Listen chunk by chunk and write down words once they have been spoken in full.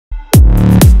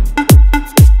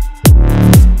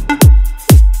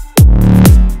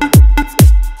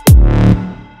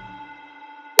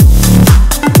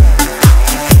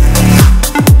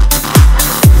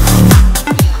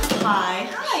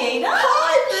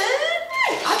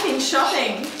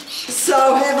shopping.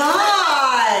 So have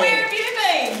I. Where have you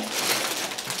been?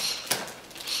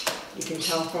 You can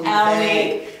tell from Aldi.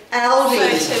 the bag.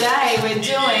 Aldi. So today we're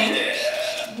doing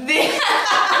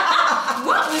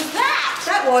what was that?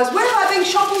 That was, where have I been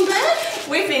shopping, Beth?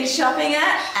 We've been shopping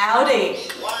at Aldi.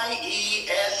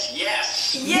 Y-E-S,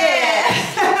 yes. Yeah.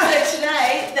 So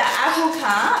today, the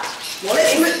AppleCart. Well,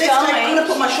 I'm going to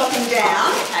put my shopping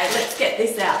down. Okay, let's get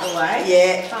this out the way.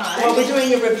 Yeah. Fine. Well, we're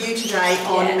doing a review today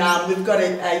on, we've got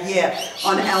on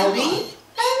Aldi.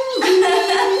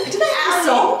 Do they have a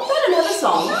song? They don't have a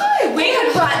song. No, we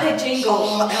could write their jingle.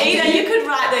 Oh, Ida, you could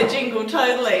write their jingle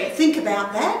totally. Think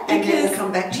about that and then we'll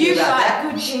come back to you about that. You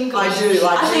write good jingles. I do.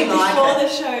 I think like before it. the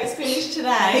show is finished today,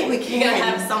 I think we can. you're going to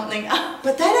have something up.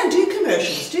 But they don't do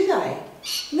commercials, do they?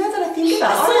 Now that I think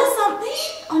about it. I saw something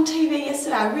on TV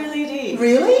yesterday. I really did.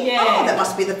 Really? Yeah. Oh, that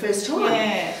must be the first time.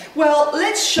 Yeah. Well,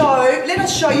 let us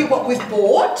show you what we've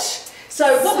bought.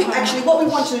 So what we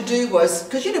wanted to do was,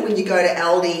 because you know when you go to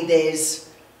Aldi, there's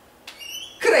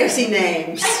crazy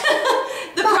names.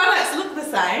 The products look the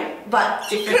same, but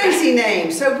different. Crazy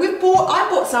names. So I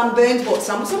bought some, Burns bought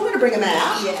some, so we're going to bring them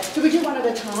out. Yeah. Do we do one at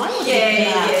a time? Or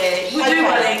Yeah. We'll do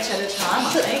one each at a time,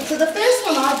 I think. So the first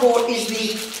one I bought is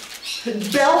the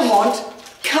Belmont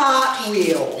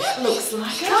cartwheel. That looks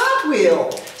like it. Cartwheel.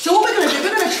 So what we're going to do,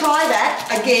 we're going to try that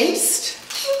against,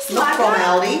 not from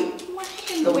Aldi,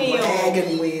 the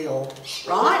wagon wheel,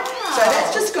 right? Wow. So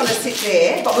that's just going to sit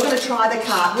there, but we're going to try the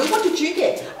cartwheel. What did you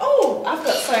get? Oh, I've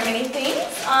got so many things.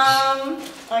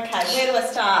 Okay, where do I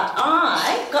start?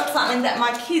 I got something that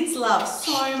my kids love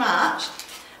so much,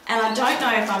 and I don't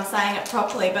know if I'm saying it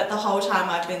properly, but the whole time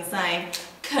I've been saying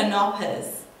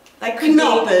knoppers. They could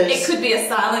Knoppers. It could be a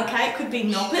silent K, it could be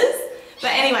knoppers.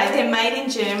 But anyway, they're made in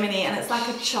Germany, and it's like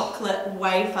a chocolate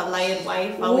wafer, layered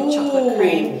wafer with chocolate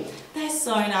cream. They're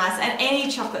so nice, and any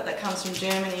chocolate that comes from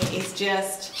Germany is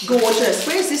just Gorgeous.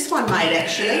 Where's this one made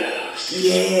actually?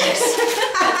 Yes.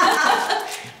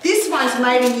 This one's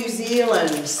made in New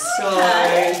Zealand, so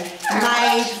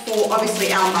made for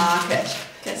obviously our market.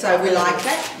 So we like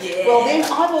that. Yeah. Well then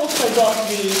I've also got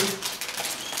the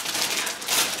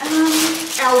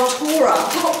El Toro.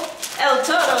 El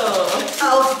Toro.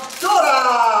 El Toro.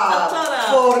 El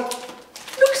Toro.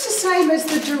 Looks the same as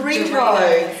the Dorito.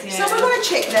 Doritos, yeah. So we're going to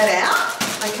check that out.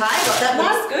 Okay, got that one.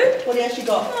 Looks good. What else you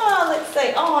got? Oh, let's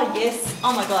see. Oh, yes.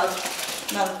 Oh my God.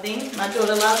 Another thing. My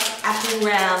daughter loves apple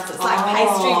rounds. It's like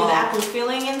pastry with apple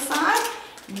filling inside.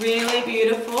 Really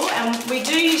beautiful. And we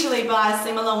do usually buy a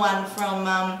similar one from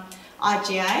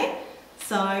IGA.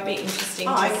 So it'd be interesting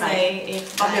to see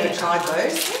if I've never tried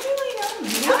those. They're really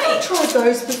I've yummy. not tried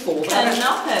those before.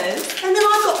 Knoppers. And then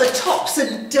I've got the tops, the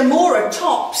Demora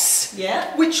tops.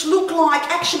 Yeah. Which look like,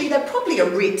 actually they're probably a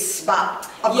Ritz, but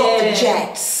I've got the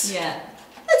Jats. Yeah.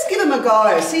 Let's give them a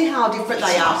go, see how different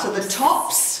they are. So the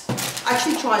tops, I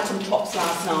actually tried some tops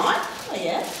last night. Oh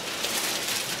yeah.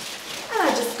 And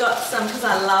I just got some, because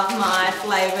I love my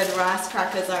flavoured rice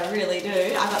crackers, I really do.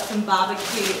 I got some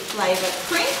barbecue flavoured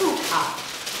crinkle cut,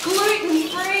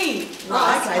 gluten-free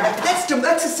rice crackers.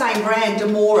 That's the same brand,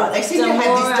 Demora. They seem to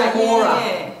have this Demora.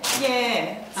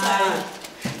 Yeah.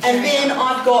 And then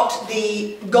I've got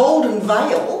the Golden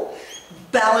Veil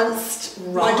balanced.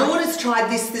 Right. My daughter's tried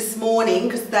this morning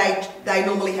because they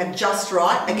normally have just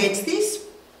right against this.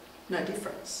 No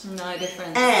difference. No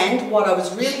difference. And what I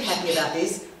was really happy about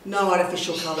this, no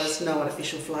artificial colours, no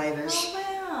artificial flavours. Oh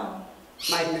wow.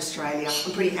 Made in Australia.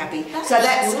 I'm pretty happy.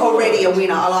 That's already a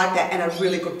winner. I like that, and a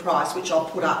really good price, which I'll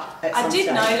put up at some stage.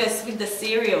 I did notice with the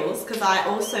cereals, because I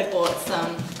also bought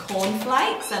some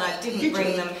cornflakes, and I didn't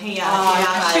bring them here.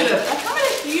 I should have. They come in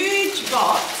a huge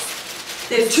box.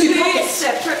 There's two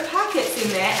separate packets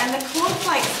in there, and the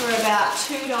cornflakes were about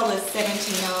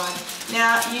 $2.79.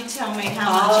 Now, you tell me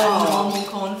how much are normal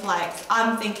cornflakes.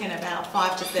 I'm thinking about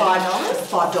 $5 to $7.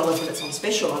 $5 when it's on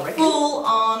special, I reckon. Full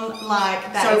on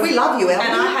like that. So we love you, Aldi.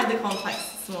 And I had the cornflakes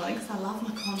this morning because I love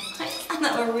my cornflakes, and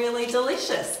they were really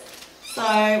delicious. So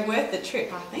worth the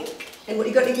trip, I think. And what,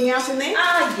 you got anything else in there?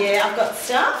 Yeah, I've got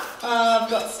stuff.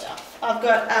 I've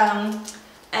got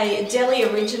a deli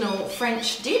original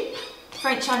French dip.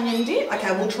 French onion dip.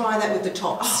 Okay, we'll try that with the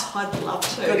tops. Oh, I'd love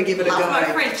to. Got to give it a go. Love my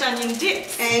French onion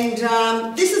dips. And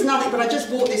this is nothing, but I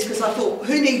just bought this because I thought,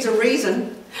 who needs a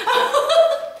reason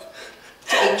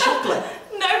to eat chocolate?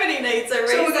 Nobody needs a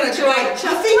reason so we're going to eat chocolate.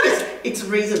 I think it's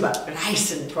reason, but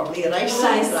racing probably.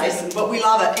 Racing, but we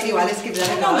love it. Anyway, let's give that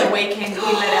a go. On the weekend, we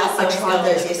let ourselves I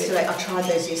tried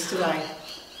those yesterday.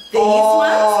 These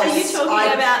ones? Are you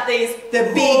talking about these the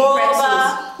big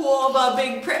pretzels? Huber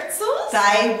big pretzels?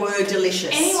 They were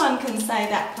delicious. Anyone can say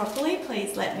that properly,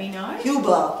 please let me know.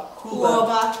 Huber.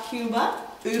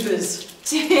 Ubers.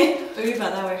 Uber,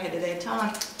 they were ahead of their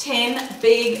time. 10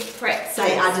 big pretzels.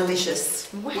 They are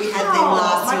delicious. Wow. We had them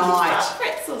last My kids night. love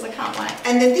pretzels, I can't wait.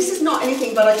 And then this is not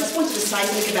anything, but I just wanted to say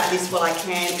something about this while I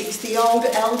can. It's the old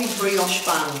Aldi brioche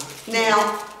bun.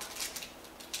 Now,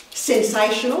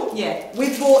 sensational. Yeah.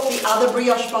 We bought the other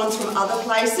brioche buns from other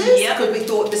places Yep. because we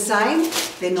thought the same.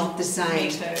 They're not the same. Me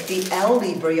too. The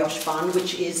Aldi brioche bun,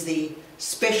 which is the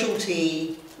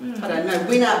specialty, I don't know,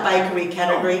 winner bakery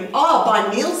category. Oh,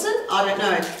 by Nielsen? I don't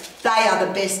know. They are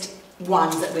the best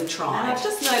ones that we've And tried. I've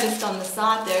just noticed on the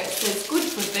side there, it says good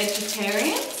for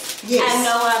vegetarians. Yes. And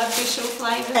no artificial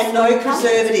flavours. And no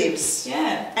preservatives.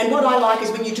 Yeah. And what I like is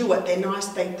when you do it, they're nice,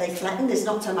 they flatten, there's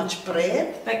not so much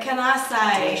bread. But can I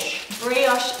say,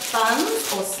 brioche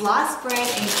buns or sliced bread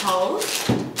in Coles,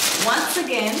 once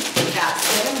again, about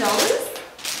 $7.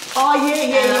 Oh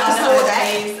yeah, And I I saw know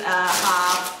that. these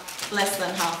are less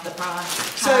than half the price.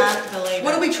 So, Can't believe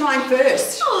what it. are we trying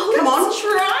first? Oh, Come on. let's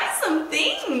try some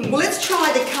things. Well, let's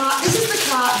try the cart. This is the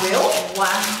cartwheel.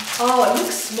 Wow. Oh, it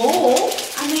looks small.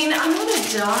 I mean, I'm on a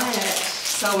diet.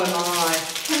 So am I.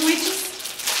 Can we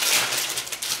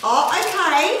just... Oh,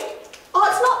 okay. Oh,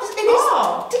 it's not, it is.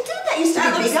 Oh. Didn't that used to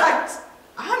That be looks bigger? like...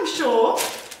 I'm sure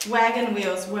wagon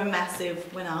wheels were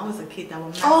massive when I was a kid. They were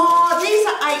massive. Oh, these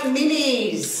are 8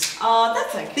 minis. Oh,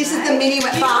 that's okay. This is the mini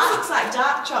one, Yours but- looks like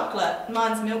dark chocolate.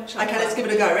 Mine's milk chocolate. Okay, let's give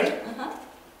it a go. Ready? Uh-huh.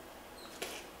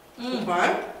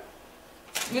 Okay.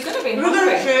 You're going to be We're going to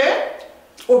hungry. share,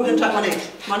 or we're going to take one each.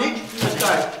 One each? Let's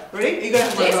go. Ready? You're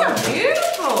going to have These one. are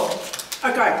beautiful.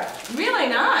 Okay, Really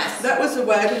nice. that was the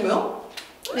wagon wheel.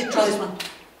 Let's try this one.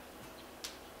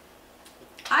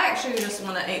 I actually just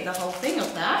want to eat the whole thing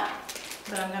of that,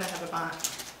 but I'm going to have a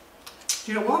bite.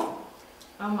 Do you know what?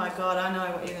 Oh my god, I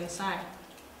know what you're going to say.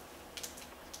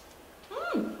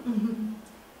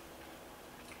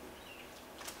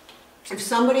 If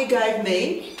somebody gave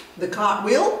me the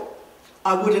cartwheel,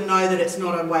 I wouldn't know that it's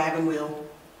not a wagon wheel.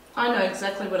 I know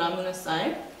exactly what I'm going to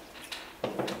say.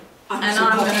 I'm And so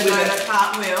I'm cocky going to with go it. to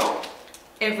cartwheel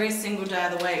every single day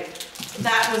of the week.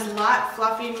 That was light,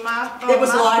 fluffy It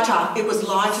was lighter. It was So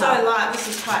lighter light, this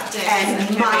is quite dense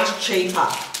and heavy. much cheaper.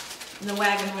 The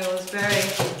wagon wheel is very,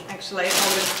 actually,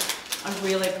 I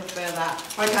really prefer that.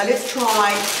 Okay, let's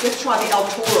try the El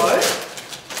Toro.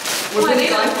 We're Oh, I going to need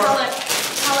go a for it.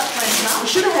 palette cleanser. We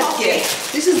should have had, yeah.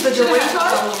 This is the Should have had a Dorito.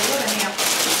 bottle of water here.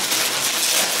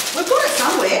 We've got it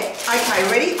somewhere. Okay,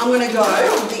 ready? I'm going to go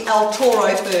with the El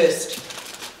Toro first.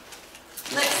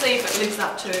 Let's see if it lives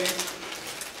up to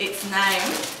its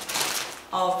name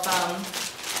of,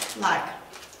 like,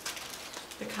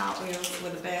 the cartwheels were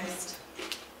the best.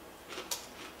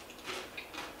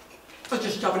 I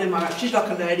just shove it in my mouth. She's like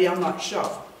a lady, I'm like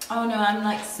shove. Oh no, I'm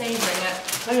like savouring it.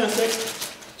 Hang on a sec.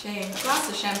 Gee, a glass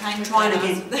of champagne would Try be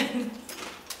it nice.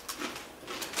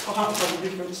 I can't tell the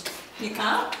difference. You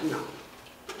can't? No.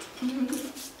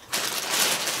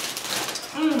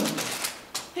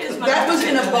 Here's my That was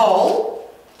in a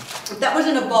bowl. If that was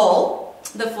in a bowl,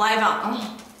 The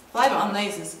flavour on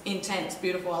these is intense,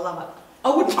 beautiful, I love it.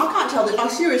 I can't tell I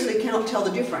seriously cannot tell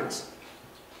the difference.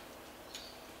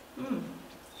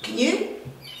 Can you?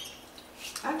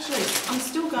 Actually, I'm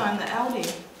still going the Aldi.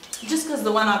 Just because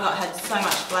the one I got had so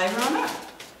much flavour on it.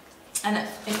 And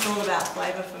it's all about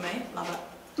flavour for me. Love it.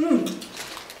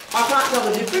 I can't tell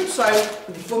the difference, so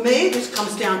for me this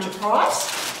comes down to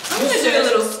price. I'm going to do a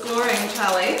little scoring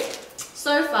tally.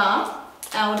 So far,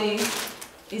 Aldi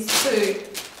is 2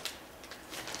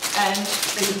 and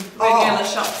regular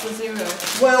shops are 0.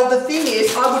 Well, the thing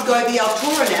is, I would go the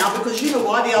Altura now because you know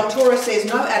why? The Altura says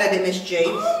no added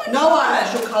MSG, no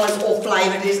artificial colours or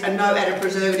flavours, and no added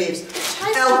preservatives.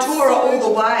 Altura all the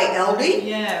way, Aldi.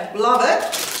 Yeah. Love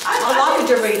it. I like a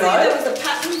See, there Dorito. was a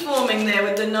pattern forming there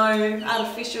with the no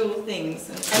artificial things.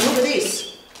 And look at this.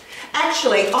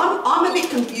 Actually, I'm a bit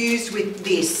confused with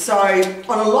this. So,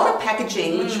 on a lot of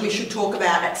packaging, which we should talk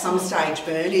about at some stage,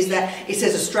 Bern, is that it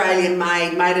says Australian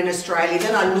made, made in Australia.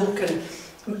 Then I look and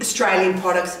Australian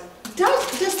products.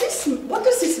 What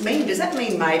does this mean? Does that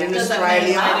mean made in Does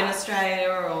Australia? that mean made in Australia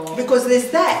or... Because there's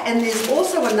that, and there's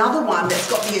also another one that's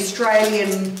got the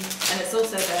Australian. And it's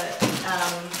also the,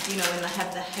 you know, when they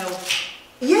have the health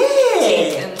Yeah.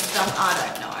 and stuff, I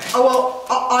don't know. Oh well,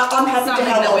 I'm happy Something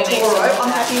to have that we need to El Toro. look I'm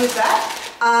at. happy with that.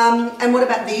 And what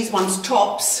about these ones?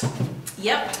 Tops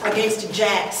Yep. against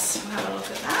Jacks. We'll have a look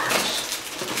at that.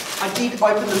 I did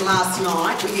open them last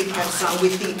night. We did have some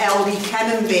with the Aldi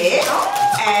Camembert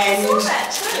and I saw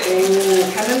that too.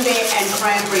 oh, Camembert and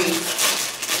cranberry.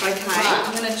 Okay, Right,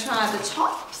 I'm going to try the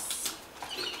tops.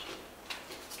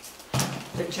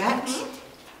 the Jacks.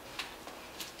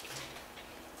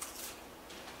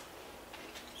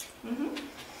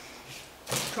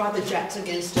 Try the Jats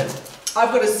against it.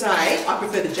 I've got to say, I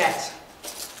prefer the Jats.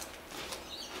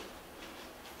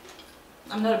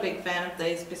 I'm not a big fan of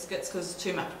these biscuits because it's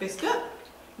too much biscuit.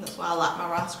 That's why I like my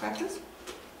rice crackers.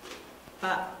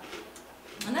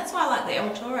 And that's why I like the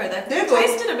El Toro. They're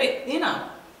tasted a bit thinner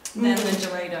than the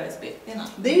Doritos, a bit thinner.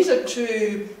 These are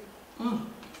too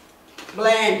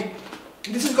bland.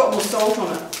 This has got more salt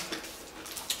on it.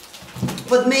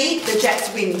 With me, the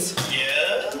Jats wins.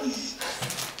 Yes.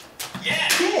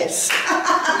 Yes. Yes.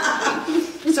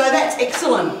 So that's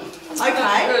excellent.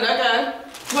 Okay. Good, okay.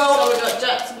 Well, So we got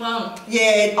Jats 1.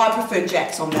 yeah, I prefer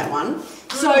Jats on that one.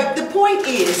 So the point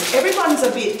is, everyone's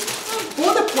a bit,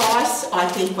 for the price, I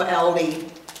think for Aldi,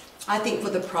 I think for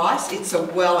the price, it's a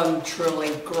well and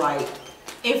truly great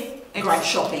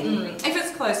shopping. If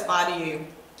it's close by to you.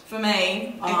 For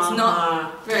me, it's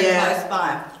not very close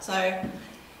by. So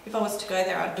if I was to go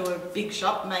there, I'd do a big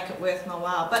shop, make it worth my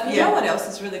while. But you know what else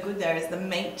is really good there is the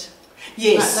meat.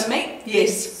 Yes. Like the meat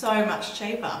is so much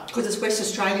cheaper. Because it's West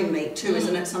Australian meat too,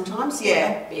 isn't it, sometimes?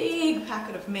 Yeah. A big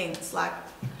packet of mince, like,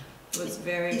 was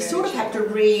very, You very sort of cheap. have to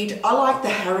read, I like the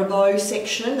Haribo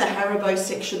section,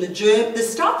 the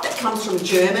stuff that comes from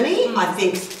Germany, I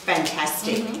think is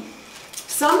fantastic.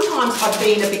 Sometimes I've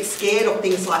been a bit scared of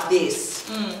things like this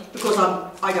because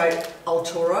I go El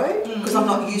Toro because I'm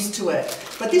not used to it.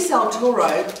 But this El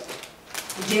Toro,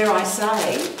 dare I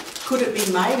say, could it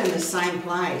be made in the same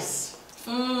place?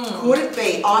 Could it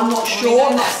be? I'm not sure.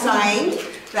 I'm not saying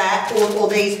that or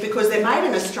these because they're made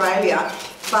in Australia.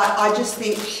 But I just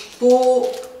think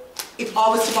if I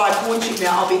was to buy a corn chip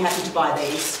now, I'll be happy to buy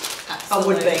these. Absolutely. I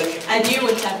would be. And you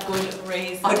would have good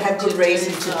reason. I'd have good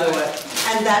reason to do it.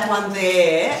 And that one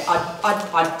there,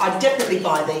 I'd definitely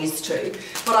buy these two.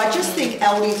 But I just think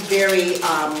Aldi's very,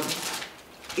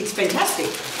 it's fantastic.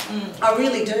 I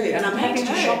really do. And I'm happy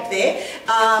to shop there.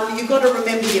 You've got to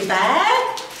remember your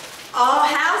bag. Oh,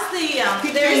 how's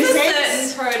the, there is 15 a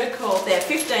cents? certain protocol there,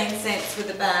 15 cents with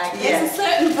the bag. Yeah. There's a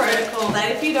certain protocol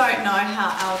that if you don't know how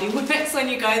Aldi works when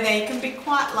you go there, you can be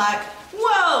quite like,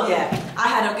 whoa! Yeah. I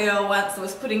had a girl once that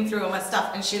was putting through all my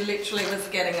stuff and she literally was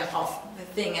getting it off the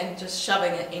thing and just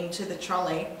shoving it into the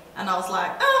trolley. And I was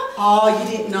like, oh! Oh, you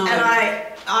didn't know. And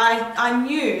I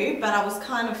knew, but I was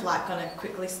kind of like going to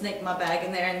quickly sneak my bag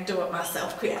in there and do it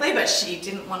myself quickly, but she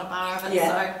didn't want a bar of it,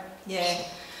 so yeah.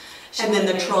 And then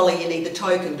the trolley, you need the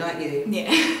token, don't you?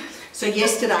 Yeah. So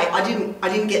yesterday I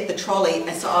didn't get the trolley,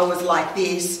 and so I was like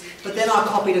this. But then I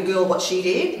copied a girl what she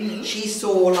did. She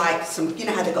saw like some, you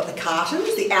know how they got the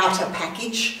cartons, the outer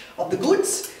package of the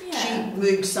goods. Yeah. She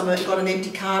moved some of it, got an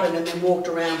empty carton, and then walked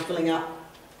around filling up.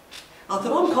 I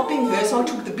thought I'm copying her, so I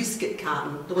took the biscuit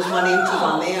carton. There was one empty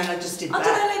one there, and I just did Oh, that.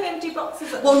 do they leave empty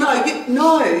boxes at Well, no,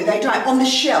 they don't. On the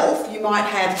shelf, you might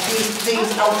have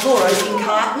these El Toros in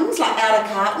cartons, like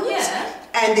outer cartons. Yeah.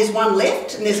 And there's one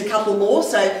left, and there's a couple more.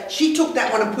 So she took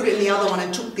that one and put it in the other one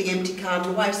and took the empty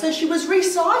carton away. So she was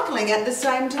recycling at the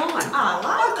same time. I like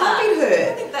I that. copied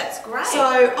her. I think that's great. So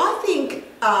I think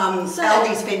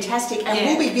Aldi's fantastic, and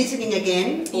we'll be visiting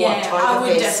again for Oktoberfest. I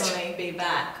would definitely be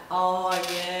back. Oh,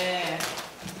 yeah.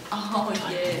 Oh,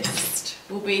 yes.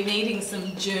 We'll be needing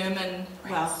some German,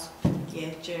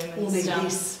 German We'll need stuff.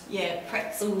 this. Yeah,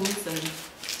 pretzels and...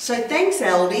 So thanks,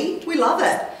 Aldi. We love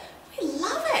it. We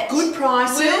love it. Good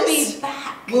prices. We'll be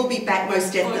back. We'll be back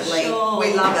most definitely. sure.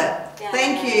 We love it. Yeah.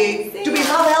 Thank you. Do we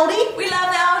love Aldi? We love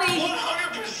Aldi.